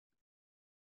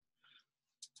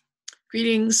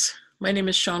Greetings. My name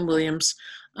is Sean Willams.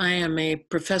 I am a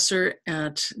professor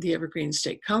at the Evergreen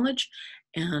State College,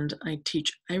 and I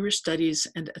teach Irish Studies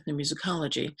and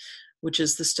ethnomusicology, which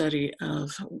is the study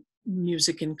of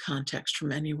music in context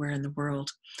from anywhere in the world.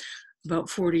 About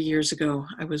 40 years ago,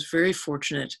 I was very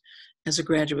fortunate as a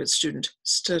graduate student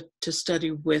to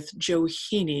study with Joe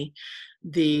Heaney,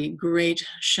 the great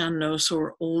sean-nos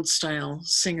or old style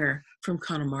singer from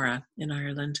Carna in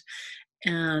Ireland.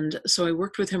 And so I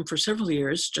worked with him for several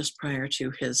years just prior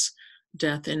to his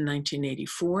death in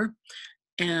 1984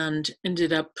 and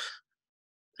ended up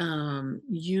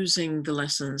using the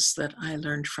lessons that I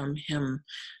learned from him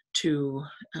to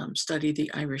study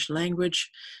the Irish language,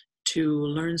 to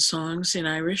learn songs in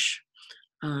Irish.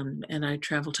 And I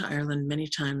traveled to Ireland many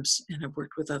times and have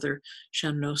worked with other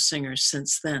sean-nos singers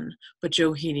since then. But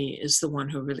Joe Heaney is the one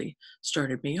who really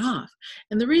started me off.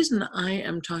 And the reason I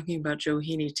am talking about Joe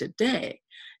Heaney today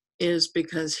is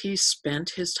because he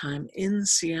spent his time in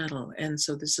Seattle. And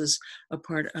so this is a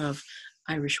part of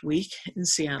Irish Week in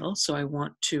Seattle. So I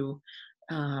want to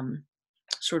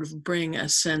sort of bring a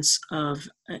sense of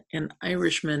an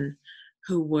Irishman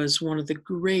who was one of the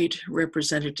great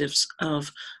representatives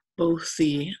of both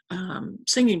the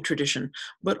singing tradition,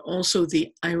 but also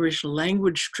the Irish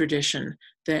language tradition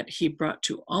that he brought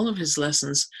to all of his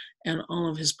lessons and all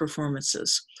of his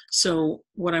performances. So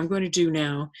what I'm going to do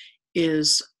now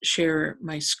is share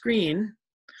my screen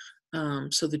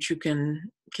so that you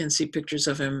can see pictures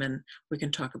of him and we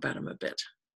can talk about him a bit.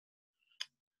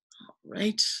 All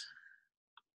right.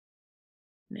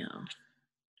 Now,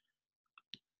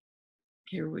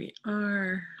 here we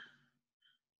are.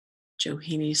 Joe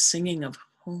Heaney singing of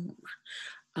home.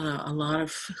 A lot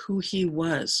of who he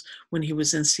was when he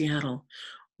was in Seattle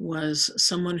was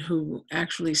someone who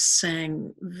actually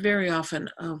sang very often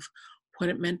of what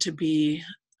it meant to be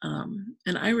an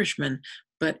Irishman,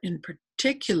 but in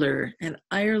particular, an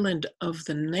Ireland of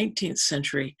the 19th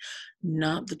century,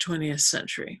 not the 20th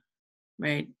century,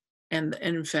 right? And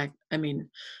in fact, I mean,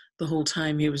 the whole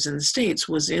time he was in the States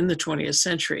was in the 20th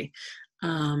century.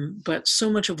 But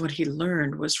so much of what he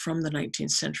learned was from the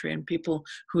 19th century and people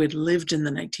who had lived in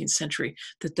the 19th century,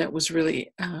 that was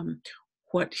really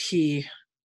what he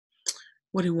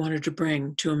wanted to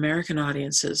bring to American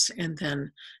audiences and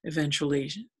then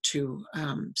eventually to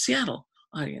Seattle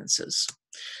audiences.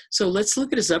 So let's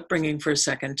look at his upbringing for a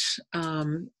second.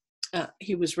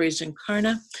 He was raised in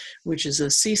Carna, which is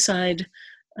a seaside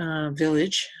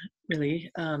village,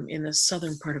 really, in the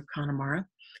southern part of Connemara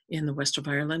in the west of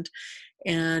Ireland.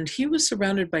 And he was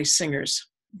surrounded by singers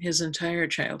his entire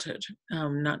childhood,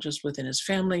 not just within his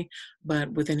family,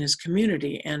 but within his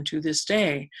community. And to this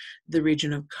day, the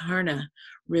region of Carna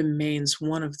remains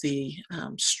one of the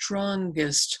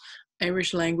strongest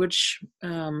Irish language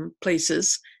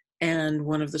places and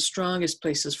one of the strongest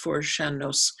places for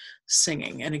sean-nos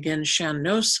singing. And again,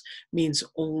 sean-nos means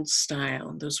old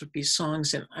style. Those would be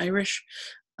songs in Irish.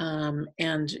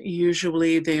 And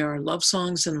usually they are love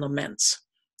songs and laments.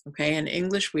 Okay, in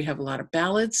English, we have a lot of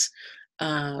ballads,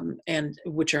 and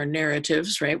which are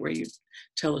narratives, right, where you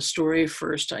tell a story.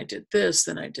 First I did this,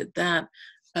 then I did that.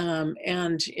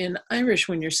 And in Irish,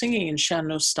 when you're singing in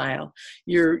sean-nos style,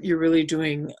 you're really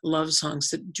doing love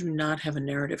songs that do not have a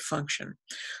narrative function.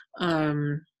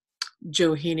 Joe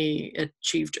Heaney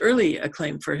achieved early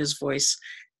acclaim for his voice,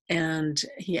 and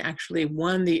he actually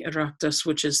won the Oireachtas,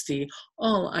 which is the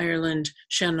All-Ireland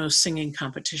sean-nos singing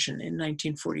competition in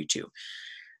 1942.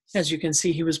 As you can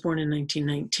see, he was born in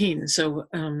 1919. So,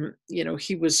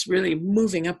 he was really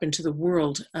moving up into the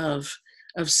world of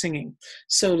singing.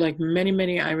 So like many,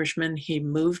 many Irishmen, he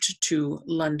moved to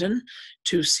London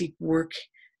to seek work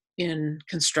in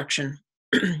construction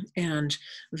and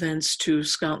thence to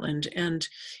Scotland. And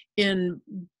in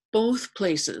both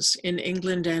places, in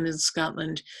England and in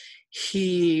Scotland,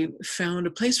 he found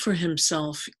a place for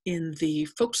himself in the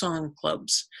folk song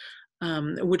clubs,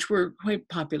 which were quite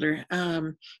popular.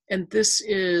 And this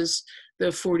is the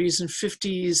 40s and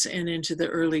 50s and into the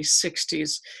early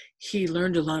 60s. He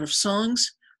learned a lot of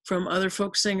songs from other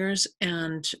folk singers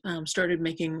and started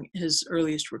making his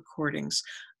earliest recordings.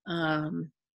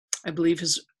 I believe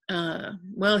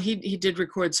he did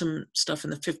record some stuff in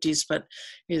the 50s, but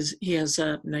he has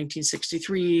a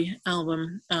 1963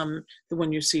 album, the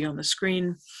one you see on the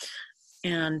screen.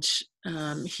 And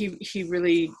he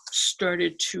really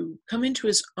started to come into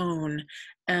his own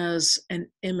as an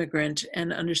immigrant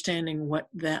and understanding what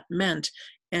that meant,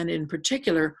 and in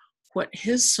particular, what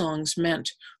his songs meant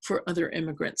for other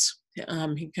immigrants.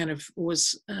 He kind of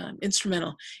was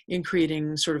instrumental in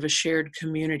creating sort of a shared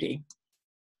community.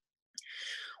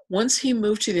 Once he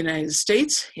moved to the United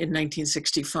States in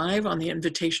 1965 on the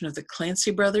invitation of the Clancy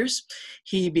brothers,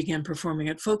 he began performing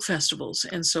at folk festivals.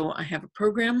 And so I have a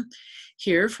program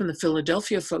here from the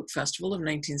Philadelphia Folk Festival of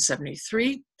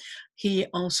 1973. He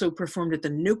also performed at the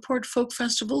Newport Folk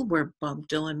Festival, where Bob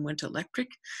Dylan went electric.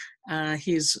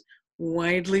 He's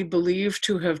widely believed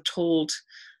to have told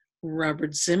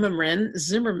Robert Zimmerman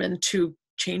to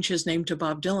change his name to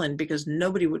Bob Dylan because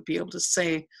nobody would be able to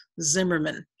say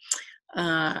Zimmerman.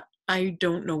 I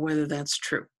don't know whether that's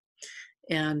true.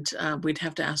 And we'd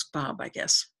have to ask Bob, I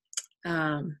guess.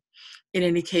 In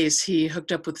any case, he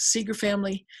hooked up with the Seeger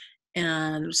family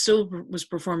and still was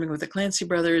performing with the Clancy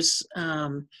brothers,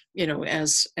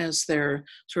 as their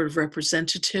sort of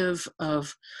representative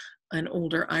of an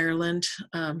older Ireland.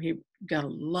 He got a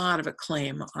lot of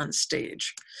acclaim on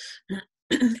stage.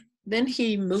 Then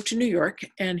he moved to New York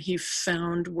and he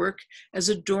found work as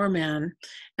a doorman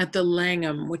at the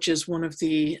Langham, which is one of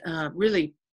the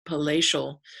really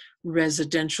palatial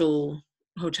residential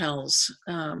hotels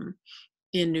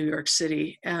in New York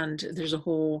City. And there's a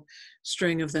whole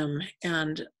string of them.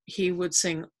 And he would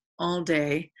sing all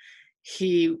day.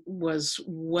 He was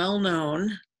well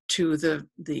known to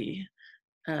the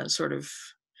sort of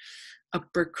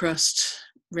upper crust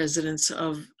residents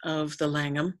of the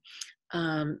Langham.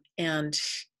 And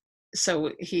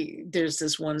so there's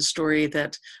this one story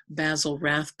that Basil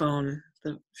Rathbone,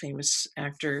 the famous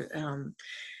actor,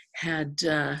 had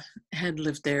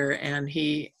lived there, and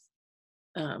he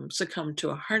succumbed to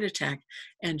a heart attack,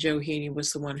 and Joe Heaney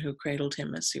was the one who cradled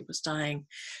him as he was dying.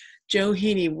 Joe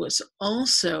Heaney was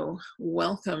also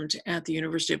welcomed at the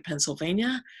University of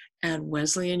Pennsylvania, at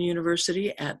Wesleyan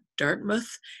University, at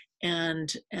Dartmouth,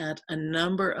 and at a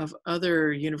number of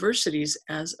other universities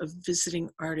as a visiting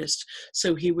artist.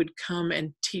 So he would come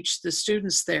and teach the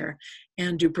students there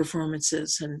and do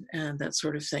performances and that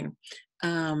sort of thing.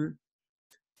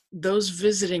 Those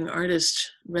visiting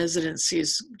artist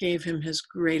residencies gave him his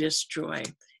greatest joy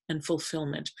and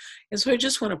fulfillment. And so I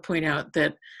just want to point out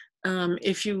that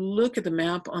if you look at the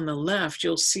map on the left,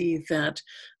 you'll see that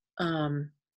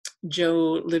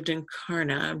Joe lived in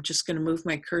Carna. I'm just going to move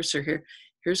my cursor here.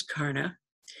 Here's Carna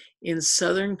in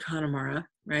southern Connemara,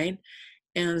 right?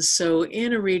 And so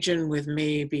in a region with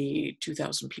maybe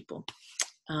 2,000 people.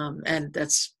 And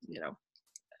that's,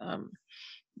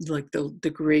 like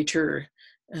the greater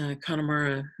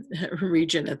Connemara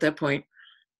region at that point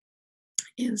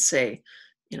in, say,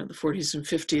 the 40s and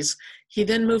 50s. He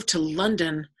then moved to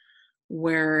London,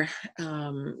 where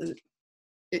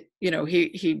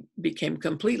he became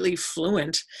completely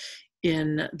fluent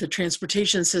in the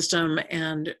transportation system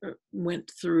and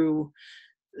went through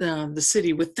the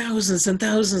city with thousands and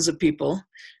thousands of people,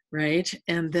 right?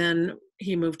 And then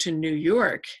he moved to New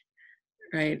York,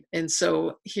 right? And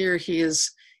so here he is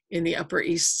in the Upper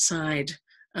East Side,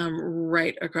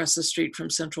 right across the street from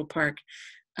Central Park,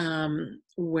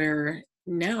 where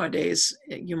nowadays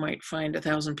you might find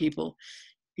 1,000 people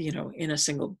in a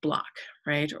single block,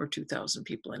 right? Or 2,000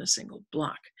 people in a single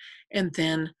block. And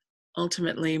then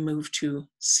ultimately moved to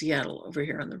Seattle over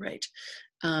here on the right.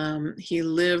 He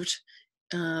lived,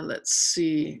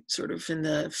 sort of in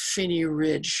the Phinney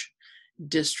Ridge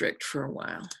district for a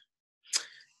while.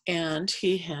 And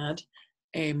he had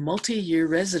a multi-year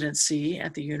residency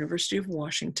at the University of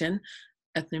Washington,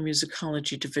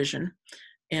 ethnomusicology division.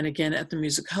 And again,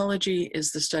 ethnomusicology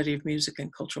is the study of music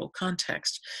and cultural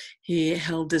context. He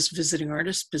held this visiting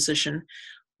artist position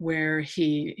where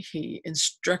he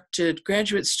instructed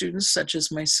graduate students such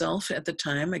as myself at the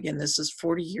time. Again, this is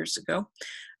 40 years ago.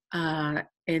 And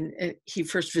he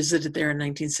first visited there in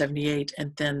 1978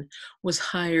 and then was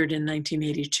hired in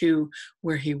 1982,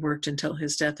 where he worked until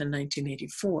his death in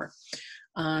 1984.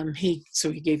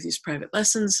 So he gave these private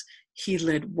lessons. He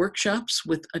led workshops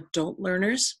with adult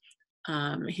learners.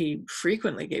 He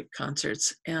frequently gave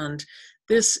concerts, and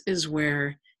this is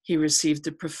where he received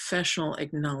the professional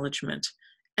acknowledgement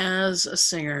as a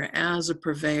singer, as a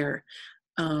purveyor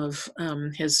of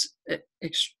his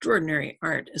extraordinary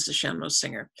art as a sean-nos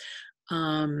singer,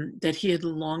 that he had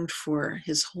longed for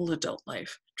his whole adult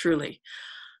life, truly.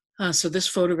 So this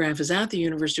photograph is at the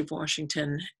University of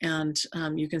Washington, and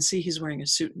you can see he's wearing a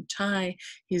suit and tie.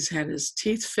 He's had his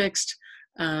teeth fixed,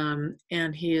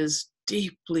 and he is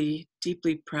deeply,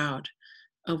 deeply proud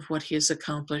of what he has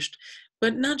accomplished,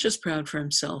 but not just proud for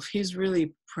himself. He's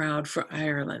really proud for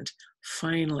Ireland,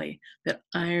 finally, that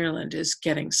Ireland is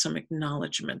getting some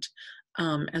acknowledgement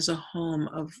as a home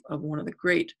of one of the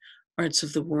great arts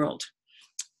of the world.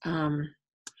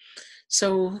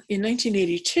 So in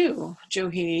 1982, Joe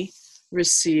Heaney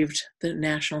received the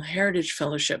National Heritage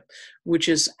Fellowship, which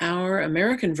is our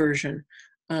American version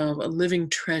of a living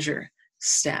treasure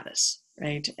status,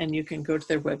 right? And you can go to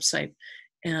their website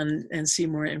and see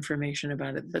more information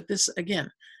about it. But this, again,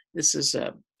 this is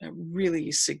a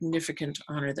really significant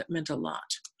honor that meant a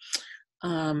lot.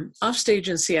 Offstage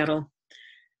in Seattle,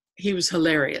 he was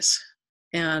hilarious.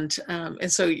 And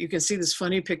so you can see this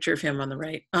funny picture of him on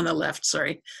the left,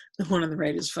 sorry. The one on the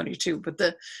right is funny too, but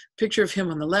the picture of him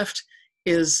on the left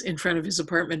is in front of his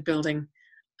apartment building.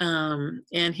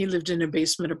 And he lived in a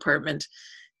basement apartment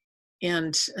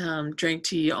and drank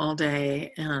tea all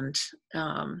day. And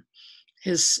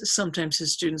sometimes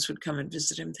his students would come and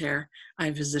visit him there.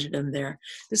 I visited him there.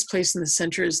 This place in the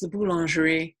center is the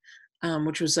Boulangerie,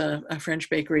 which was a French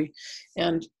bakery.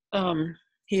 And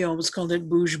he always called it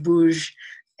Bouge Bouge,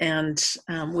 and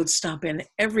would stop in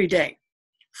every day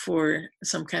for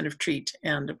some kind of treat.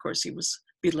 And of course, he was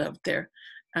beloved there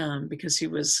because he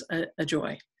was a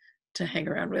joy to hang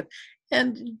around with.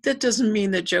 And that doesn't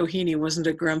mean that Joe Heaney wasn't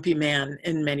a grumpy man.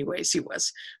 In many ways he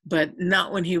was, but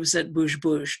not when he was at Bouge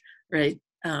Bouge, right?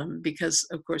 Because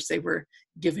of course they were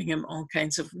giving him all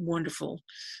kinds of wonderful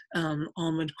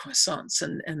almond croissants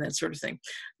and that sort of thing.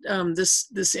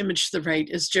 This image to the right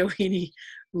is Joe Heaney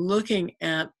looking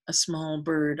at a small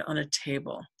bird on a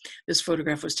table. This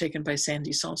photograph was taken by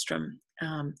Sandy Sahlstrom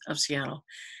of Seattle.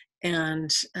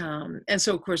 And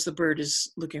so of course the bird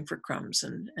is looking for crumbs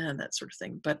and that sort of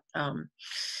thing. But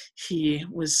he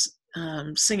was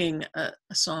singing a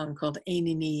song called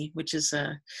Ainini, which is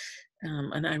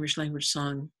an Irish language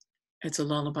song. It's a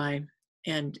lullaby,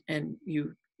 and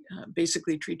you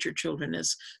basically treat your children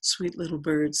as sweet little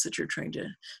birds that you're trying to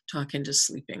talk into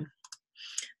sleeping.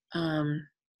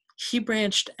 He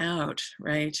branched out,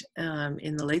 right?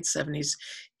 In the late 70s,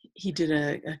 he did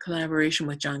a collaboration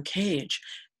with John Cage.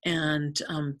 And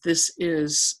this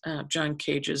is John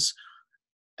Cage's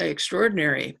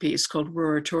extraordinary piece called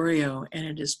Repertory, and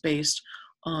it is based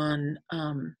on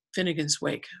Finnegan's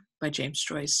Wake by James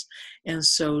Joyce. And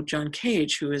so John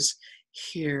Cage, who is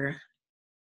here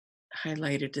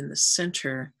highlighted in the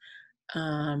center,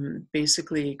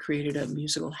 basically created a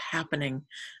musical happening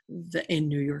in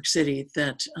New York City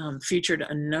that featured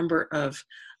a number of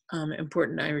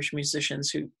important Irish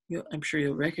musicians who I'm sure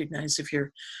you'll recognize if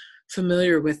you're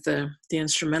familiar with the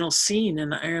instrumental scene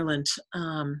in Ireland.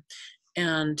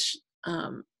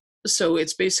 So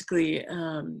it's basically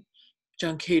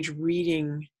John Cage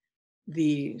reading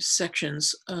the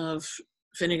sections of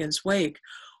Finnegan's Wake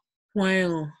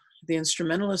while the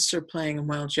instrumentalists are playing and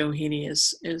while Joe Heaney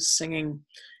is singing.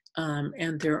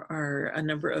 And there are a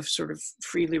number of sort of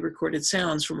freely recorded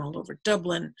sounds from all over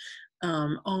Dublin,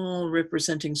 all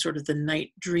representing sort of the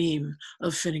night dream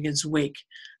of Finnegan's Wake.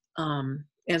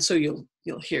 And so you'll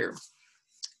hear,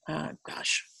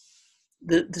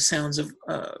 the sounds of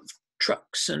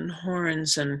trucks and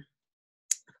horns and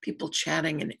people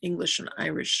chatting in English and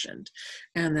Irish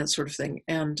and that sort of thing.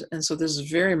 And so this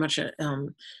is very much at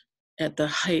the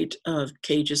height of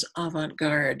Cage's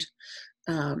avant-garde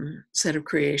set of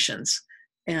creations.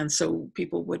 And so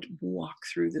people would walk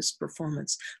through this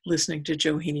performance listening to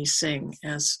Joe Heaney sing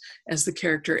as the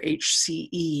character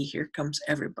HCE, Here Comes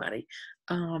Everybody.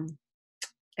 And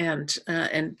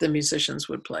the musicians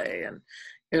would play, and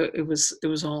it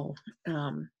was all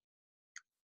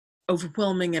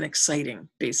overwhelming and exciting,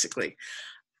 basically.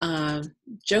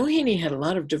 Joe Heaney had a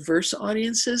lot of diverse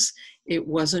audiences. It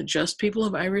wasn't just people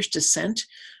of Irish descent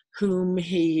whom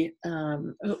he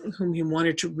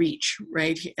wanted to reach,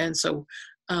 right? And so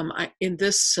in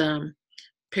this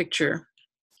picture,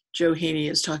 Joe Heaney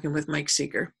is talking with Mike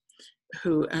Seeger,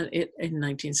 who in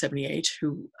 1978,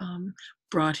 who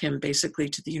brought him basically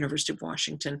to the University of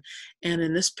Washington. And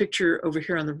in this picture over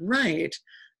here on the right,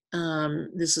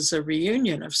 this is a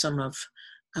reunion of some of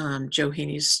Joe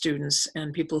Heaney's students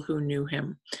and people who knew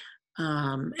him,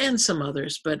 and some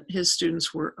others, but his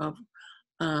students were of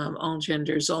all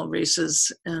genders, all races,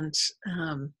 and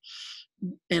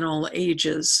all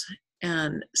ages.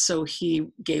 And so he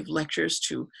gave lectures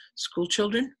to school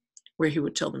children where he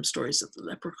would tell them stories of the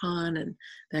leprechaun and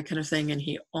that kind of thing. And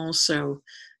he also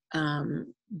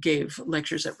gave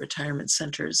lectures at retirement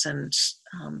centers and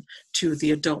to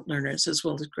the adult learners, as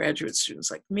well as graduate students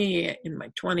like me in my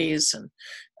 20s.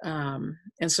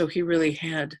 And so he really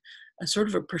had a sort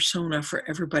of a persona for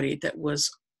everybody that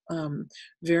was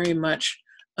very much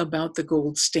about the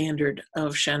gold standard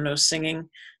of sean-nos singing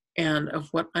and of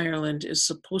what Ireland is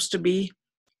supposed to be,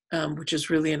 which is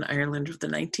really an Ireland of the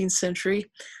 19th century.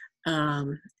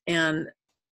 And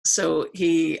so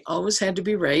he always had to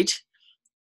be right.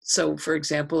 So, for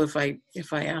example, if I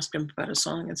asked him about a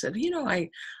song and said, I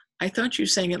thought you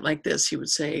sang it like this, he would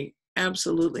say,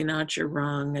 absolutely not, you're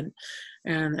wrong.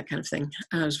 and that kind of thing.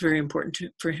 It was very important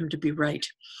for him to be right.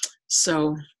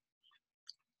 So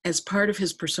as part of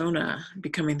his persona,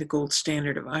 becoming the gold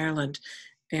standard of Ireland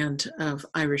and of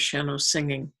Irish sean-nos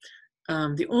singing,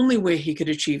 the only way he could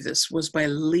achieve this was by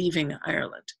leaving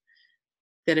Ireland.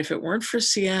 That if it weren't for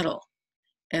Seattle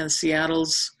and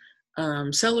Seattle's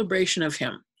celebration of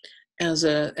him as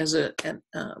an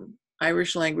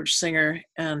Irish language singer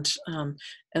and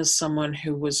as someone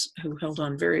who held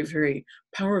on very, very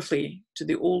powerfully to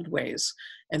the old ways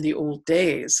and the old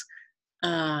days,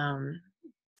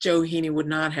 Joe Heaney would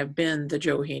not have been the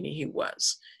Joe Heaney he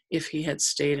was if he had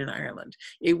stayed in Ireland.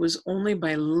 It was only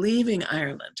by leaving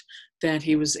Ireland that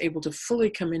he was able to fully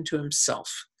come into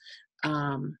himself.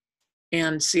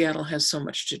 And Seattle has so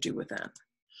much to do with that.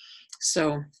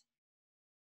 So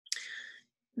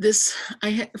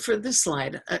for this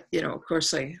slide, of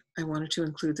course, I wanted to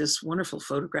include this wonderful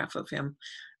photograph of him,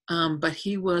 but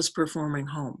he was performing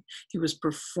home. He was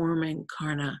performing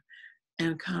Carna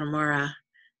and Connemara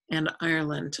and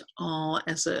Ireland, all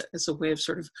as a way of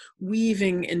sort of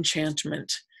weaving enchantment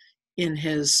in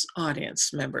his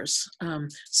audience members.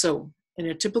 So in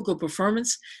a typical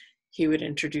performance, he would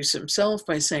introduce himself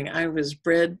by saying, "I was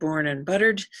bred, born, and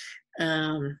buttered,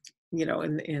 in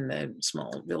the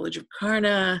small village of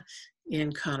Carna,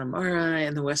 in Connemara,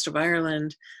 in the west of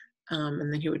Ireland."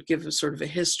 And then he would give a sort of a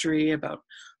history about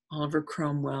Oliver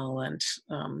Cromwell and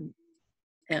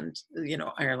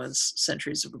Ireland's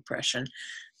centuries of oppression.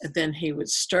 And then he would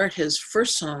start his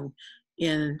first song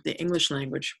in the English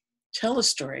language, tell a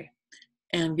story,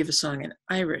 and give a song in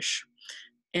Irish.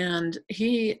 And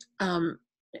he,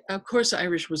 of course,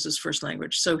 Irish was his first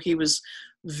language, so he was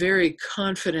very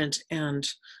confident and,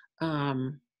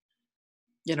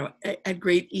 at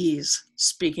great ease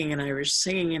speaking in Irish,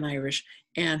 singing in Irish,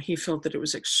 and he felt that it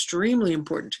was extremely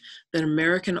important that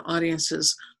American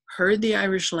audiences heard the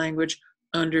Irish language,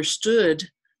 understood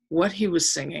what he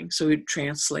was singing, so he'd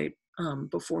translate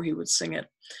before he would sing it.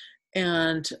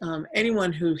 And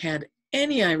anyone who had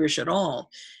any Irish at all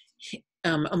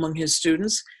among his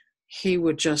students, he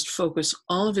would just focus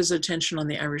all of his attention on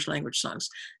the Irish language songs.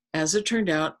 As it turned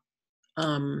out,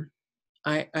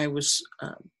 I was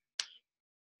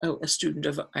a student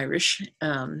of Irish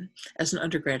as an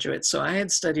undergraduate, so I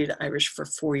had studied Irish for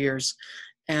 4 years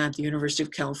at the University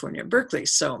of California, Berkeley.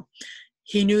 So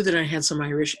he knew that I had some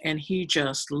Irish, and he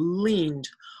just leaned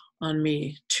on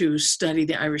me to study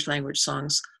the Irish language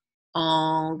songs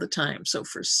all the time. So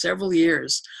for several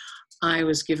years, I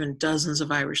was given dozens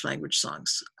of Irish language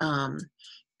songs.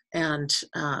 And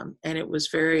it was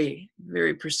very,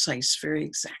 very precise, very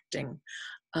exacting,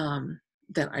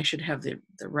 that I should have the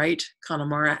right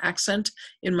Connemara accent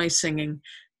in my singing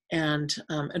and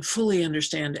fully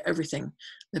understand everything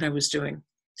that I was doing.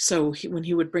 So when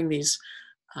he would bring these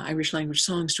Irish language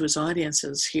songs to his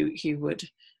audiences, he would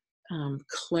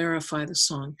clarify the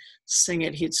song, sing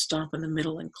it. He'd stop in the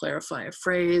middle and clarify a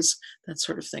phrase, that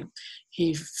sort of thing.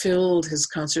 He filled his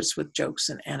concerts with jokes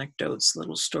and anecdotes,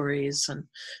 little stories, and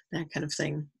that kind of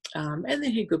thing. And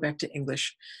then he'd go back to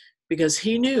English, because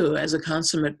he knew as a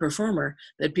consummate performer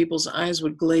that people's eyes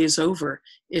would glaze over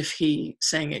if he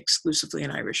sang exclusively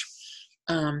in Irish.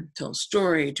 Tell a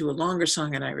story, do a longer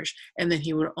song in Irish, and then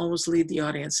he would always lead the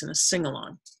audience in a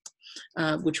sing-along,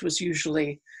 which was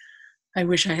usually, "I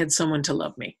wish I had someone to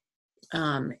love me."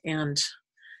 And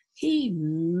he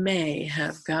may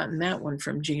have gotten that one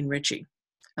from Jean Ritchie,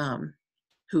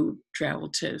 who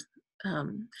traveled to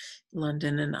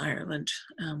London and Ireland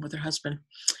with her husband.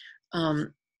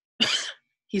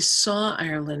 He saw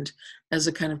Ireland as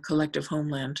a kind of collective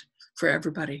homeland for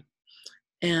everybody.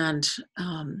 And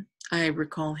I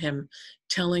recall him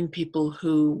telling people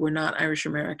who were not Irish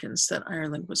Americans that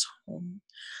Ireland was home.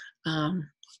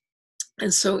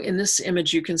 And so in this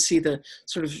image, you can see the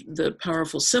sort of the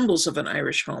powerful symbols of an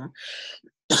Irish home.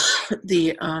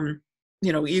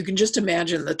 You can just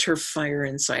imagine the turf fire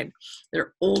inside.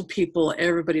 They're old people,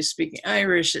 everybody's speaking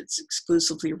Irish, it's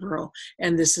exclusively rural.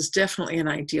 And this is definitely an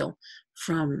ideal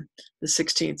from the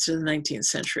 16th to the 19th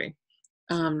century.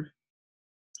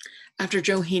 After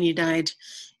Joe Heaney died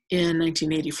in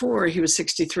 1984, he was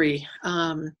 63.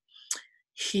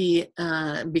 He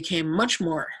became much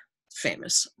more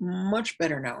famous, much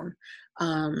better known.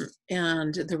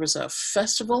 And there was a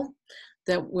festival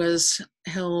that was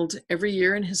held every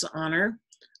year in his honor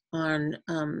on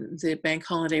the bank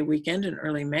holiday weekend in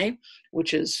early May,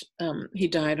 which is, he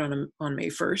died on May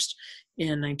 1st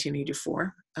in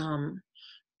 1984.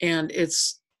 And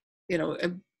it's,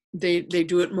 they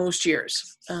do it most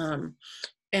years.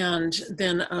 And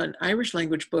then an Irish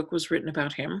language book was written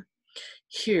about him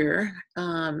here.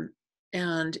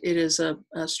 And it is a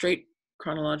straight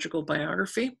chronological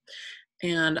biography.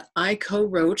 And I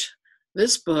co-wrote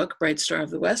this book, Bright Star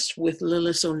of the West, with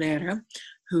Lillis O'Leary,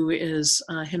 who is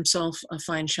himself a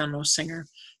fine sean-nos singer.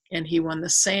 And he won the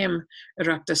same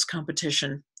Oireachtas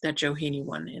competition that Joe Heaney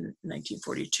won in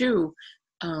 1942.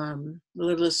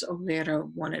 Lillis O'Leary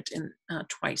won it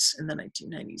twice in the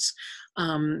 1990s.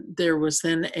 There was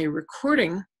then a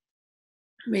recording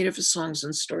made of his songs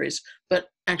and stories, but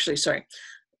actually, sorry,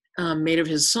 made of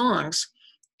his songs,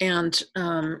 and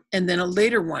then a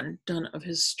later one done of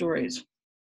his stories.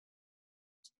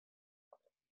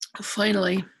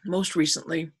 Finally, most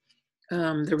recently,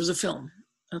 there was a film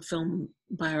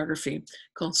biography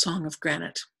called Song of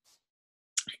Granite.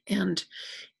 And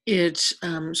it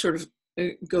sort of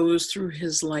goes through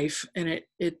his life, and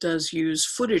it does use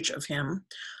footage of him.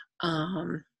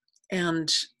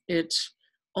 And it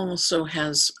also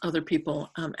has other people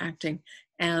acting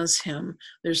as him.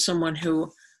 There's someone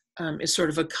who is sort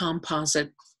of a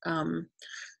composite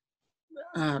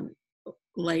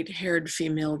light-haired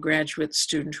female graduate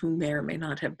student who may or may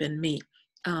not have been me,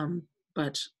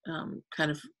 but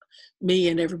kind of me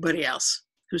and everybody else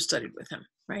who studied with him,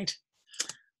 right?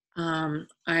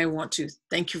 I want to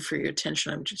thank you for your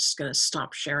attention. I'm just going to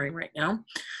stop sharing right now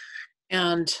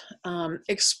and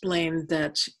explain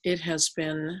that it has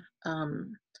been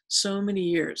so many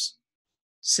years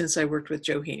since I worked with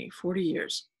Joe Heaney, 40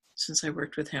 years since I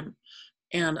worked with him.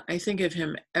 And I think of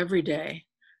him every day,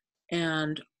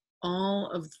 and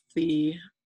all of the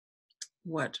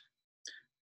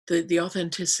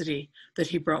authenticity that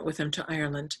he brought with him to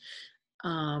Ireland,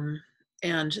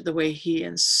 and the way he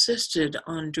insisted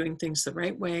on doing things the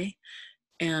right way,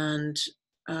 and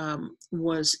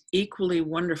was equally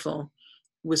wonderful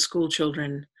with school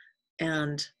children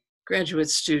and graduate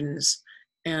students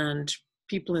and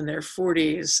people in their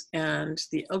 40s and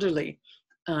the elderly.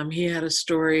 He had a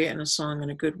story and a song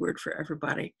and a good word for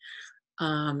everybody.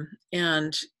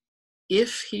 And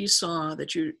if he saw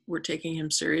that you were taking him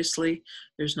seriously,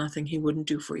 there's nothing he wouldn't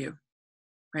do for you,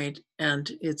 right?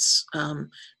 And it's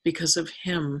because of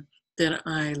him that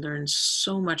I learned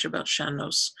so much about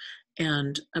sean-nos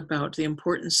and about the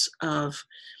importance of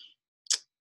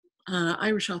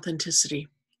Irish authenticity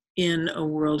in a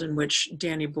world in which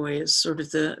Danny Boy is sort of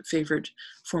the favored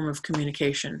form of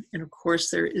communication. And of course,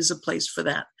 there is a place for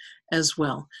that as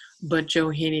well. But Joe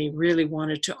Heaney really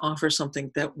wanted to offer something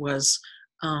that was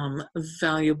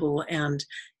valuable and,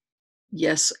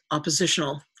 yes,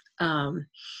 oppositional,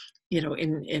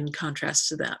 in contrast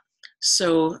to that.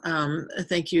 So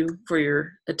thank you for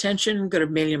your attention. Go to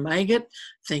Melia Maigat.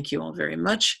 Thank you all very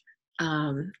much.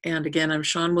 And again, I'm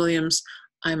Sean Williams.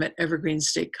 I'm at Evergreen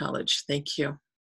State College. Thank you.